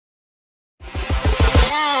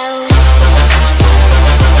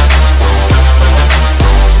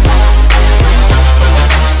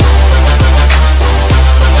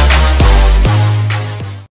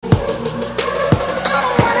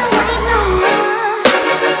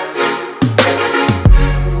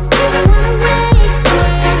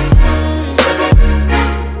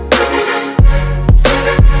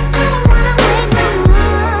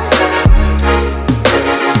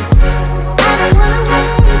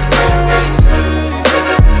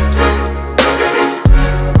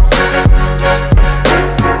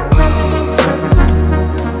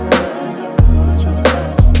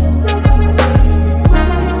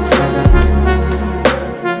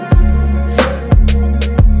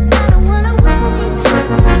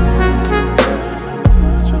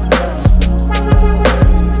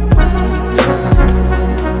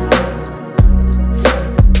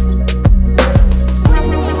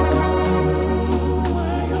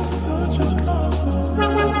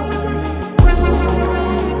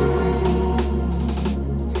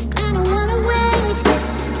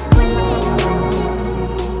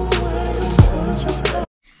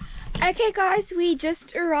guys, we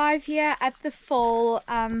just arrived here at the Vaal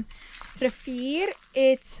River.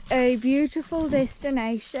 It's a beautiful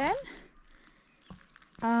destination.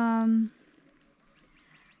 It's a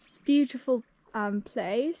beautiful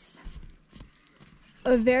place.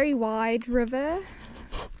 A very wide river.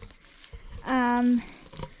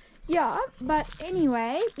 Yeah, but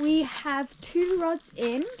anyway, we have 2 rods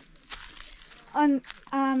in. On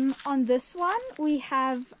this one we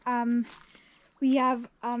have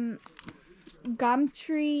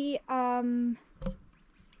gumtree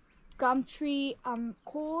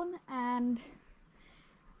corn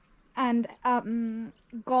and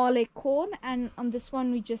garlic corn, and on this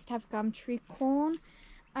one we just have gumtree corn,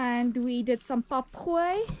 and we did some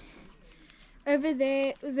papgooi. Over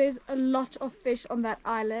there there's a lot of fish on that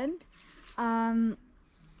island.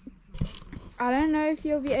 I don't know if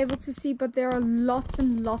you'll be able to see, but there are lots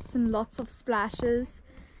and lots and lots of splashes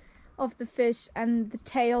of the fish, and the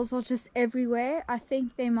tails are just everywhere. I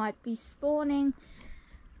think they might be spawning,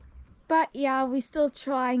 but yeah, we're still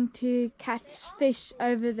trying to catch fish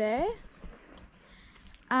over there.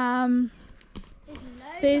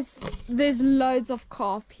 There's loads of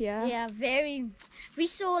carp here. Yeah, we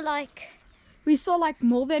saw like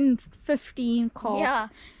more than 15 carp. Yeah,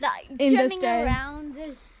 like in swimming this day. around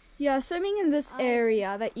this. Yeah, swimming in this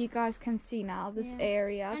area that you guys can see now. This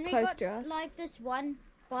area and close we got, to us. like this one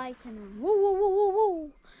bite and woo woo woo woo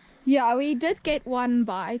woo. Yeah, we did get one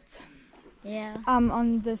bite. Yeah.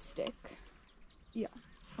 On this stick. Yeah,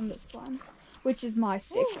 on this one, which is my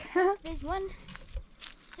stick. There's one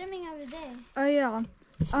swimming over there. Oh yeah.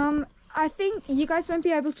 I think you guys won't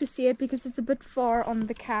be able to see it because it's a bit far on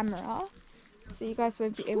the camera, so you guys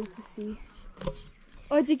won't be able to see.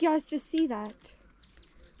 Oh, did you guys just see that?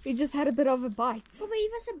 We just had a bit of a bite. Oh, but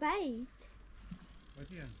it was a bite. Wat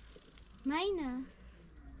hier? Myne.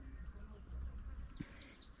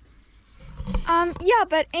 Yeah,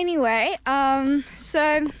 but anyway,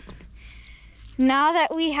 so now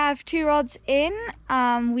that we have 2 rods in,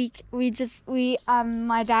 my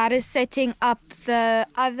dad is setting up the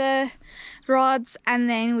other rods, and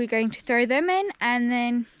then we're going to throw them in, and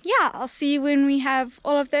then yeah, I'll see you when we have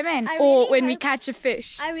all of them in, or when we catch a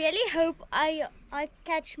fish. I really hope I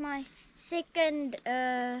catch my second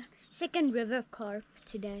river carp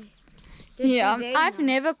today. Yeah, I've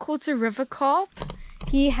never caught a river carp.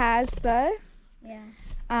 He has though. Yeah.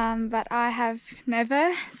 But I have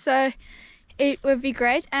never, so it would be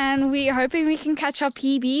great, and we're hoping we can catch our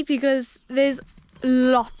PB because there's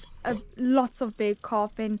lots of big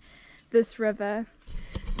carp in this river.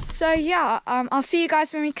 So yeah, I'll see you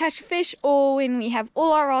guys when we catch a fish or when we have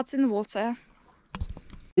all our rods in the water.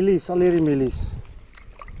 Milies, al hierdie milies.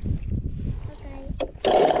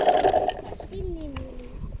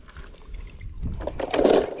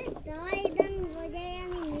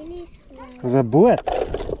 Dis 'n boot.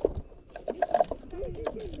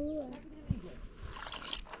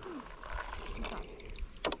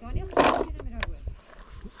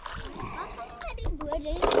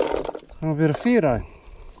 Gaan op die rivier ry.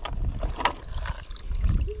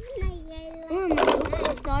 Wat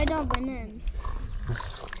is daai daar binne?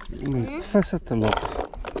 Om die visse te lok.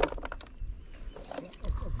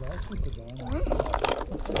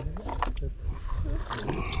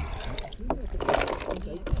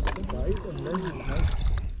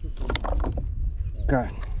 Okay.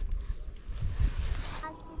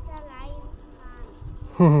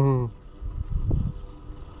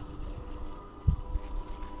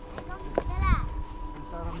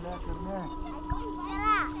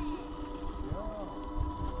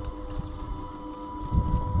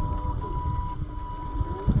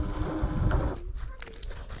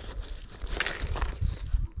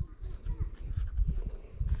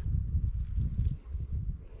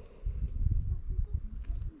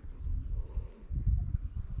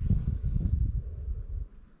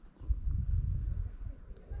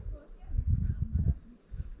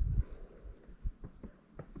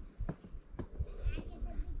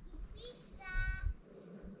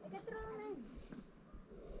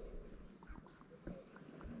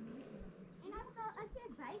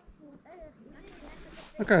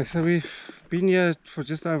 Okay, so we've been here for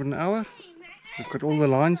just over an hour. We've got all the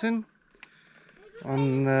lines in.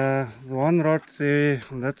 On the one rod there,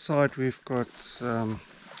 on that side, we've got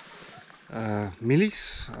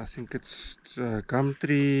millies. I think it's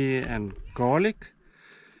gumtree and garlic.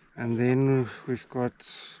 And then we've got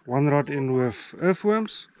one rod in with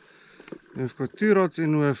earthworms. We've got 2 rods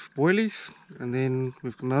in with boilies. And then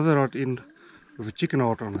we've got another rod in with a chicken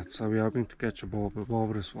heart on it. So we're hoping to catch a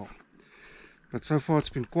barber as well. But so far it's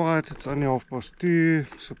been quiet. It's only 2:30,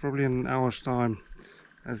 so probably in an hour's time,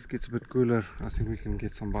 as it gets a bit cooler, I think we can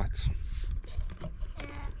get some bites.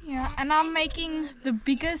 Yeah, and I'm making the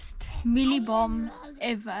biggest mealy bomb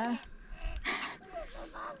ever.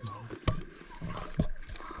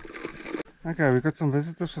 Okay, we've got some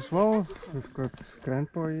visitors as well. We've got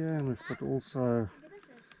Grandpa here and we've got also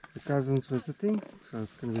the cousins visiting. So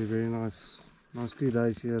it's going to be very nice 2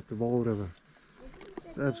 days here at the Vaal River.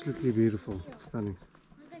 It's absolutely beautiful, stunning.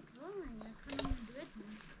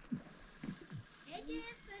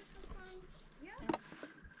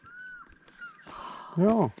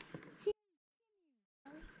 Yeah.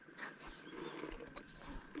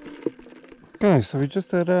 Okay, so we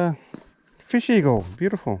just had a fish eagle.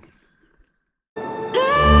 Beautiful.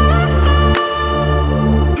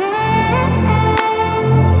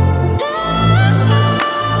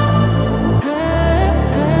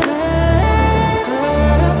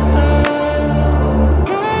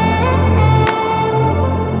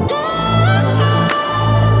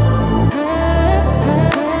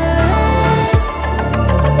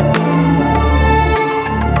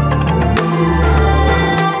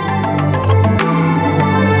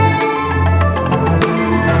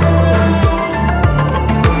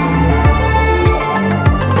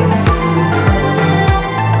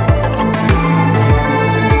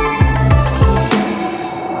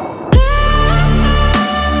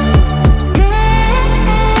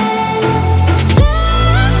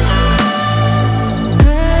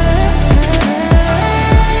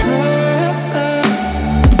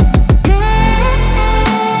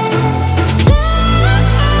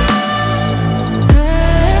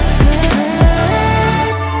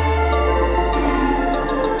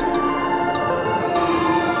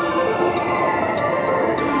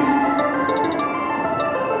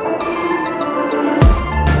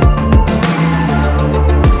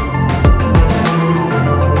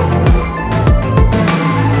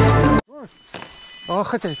 Oh,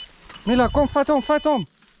 goed uit. Mila, kom, vat hom, vat hom.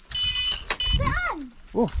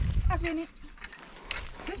 Oeh. Ek weet nie.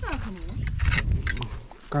 Dis nou genoeg.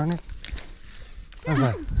 Kan nie. Is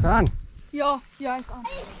hy? Is hy aan? Ja, ja, is aan.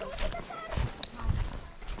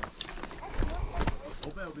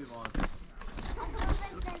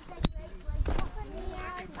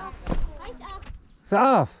 Is hy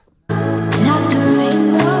af?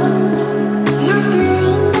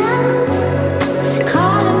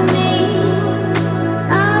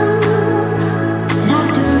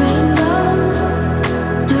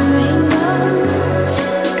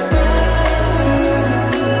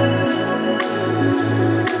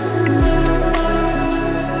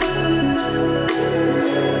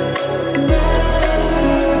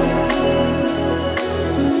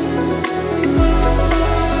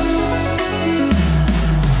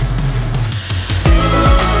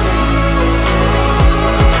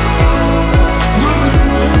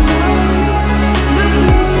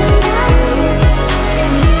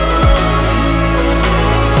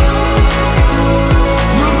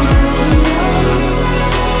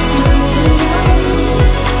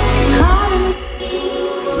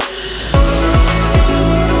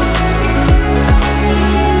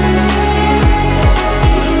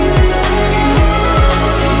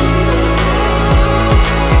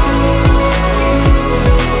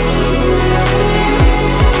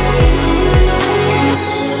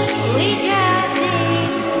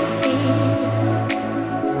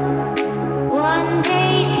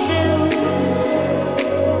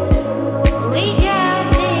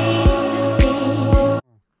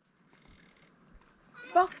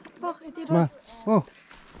 Wag, het jy Maar, oh.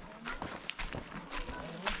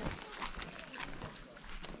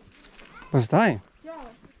 Wat is daai? Ja,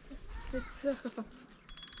 dit is gegaan.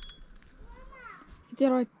 Het jy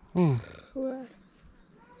raai gehoor?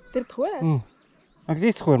 Dit het gehoor? Ek het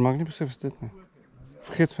iets gehoor, maar ek nie besef is dit nie.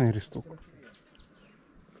 Vergeet van hierdie stok.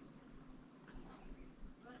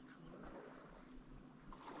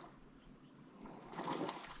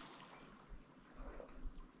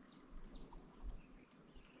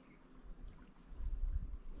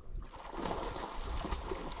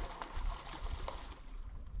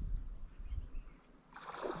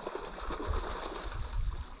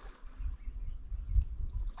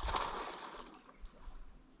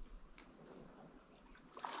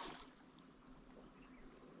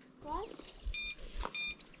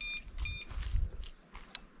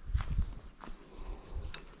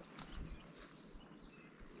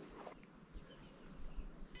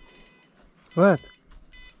 Wat?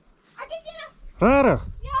 Ek het julle. Rarig.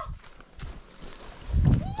 Ja.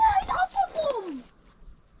 Nee, hy het afgekom.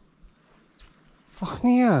 Ag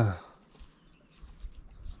nee.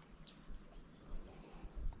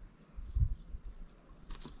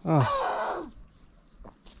 Oh.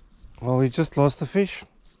 Well, we just lost the fish.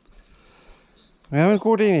 We haven't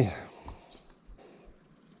caught any.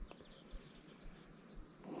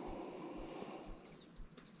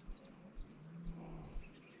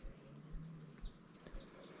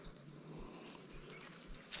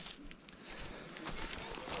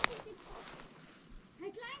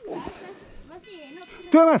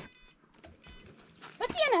 Thomas!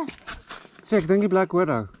 Wat ene? Sê, ek dink die black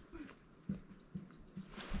widow.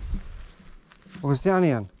 Of is die ander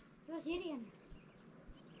een? Dit was hierdie een.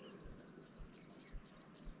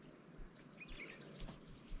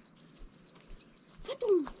 Vat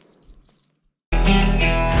hom.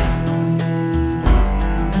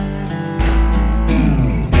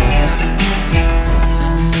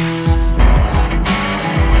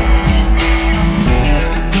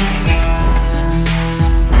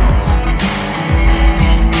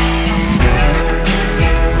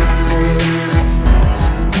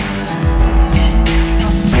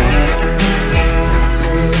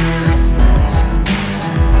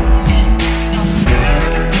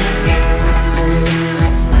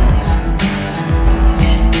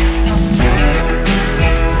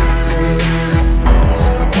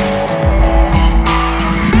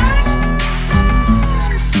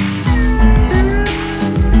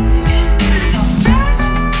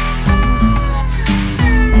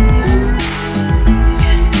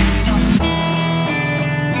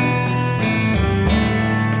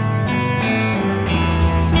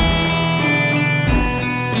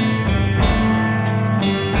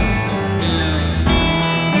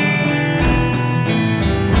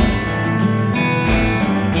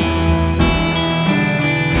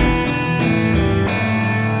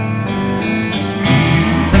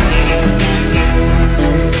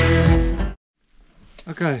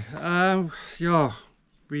 Okay, yeah,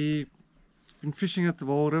 we've been fishing at the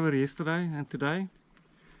Vaal River yesterday and today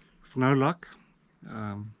with no luck.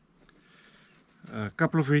 A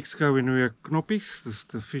couple of weeks ago when we were knoppies,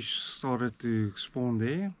 the fish started to spawn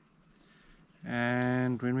there,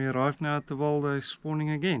 and when we arrived now at the Vaal, they're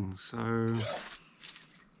spawning again, so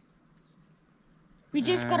We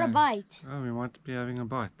just got a bite. oh, we might be having a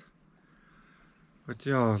bite. But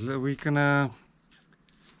yeah, we're gonna,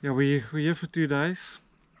 yeah, we're here for 2 days.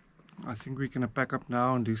 I think we're gonna pack up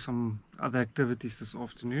now and do some other activities this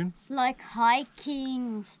afternoon. Like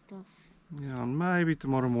hiking or stuff. Yeah, and maybe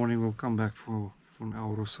tomorrow morning we'll come back for an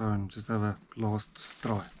hour or so and just have a last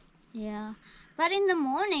try. Yeah. But in the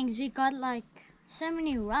mornings we got like so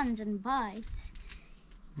many runs and bites.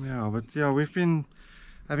 Yeah, but yeah, we've been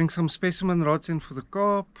having some specimen rods in for the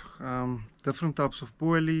carp, different types of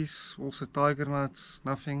boilies, also tiger nuts,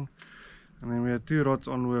 nothing. And then we had 2 rods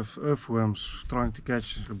on with earthworms, trying to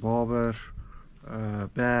catch a barber,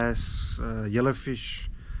 bass, yellowfish,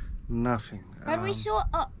 nothing. But we saw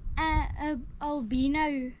a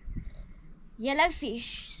albino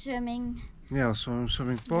yellowfish swimming Yeah, so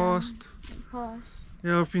swimming past. past.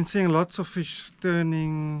 Yeah, I've been seeing lots of fish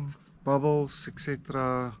turning, bubbles,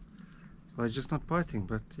 etc. They're just not biting,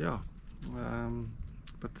 but yeah.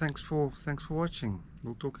 But thanks for watching.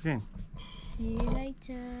 We'll talk again. See you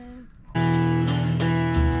later.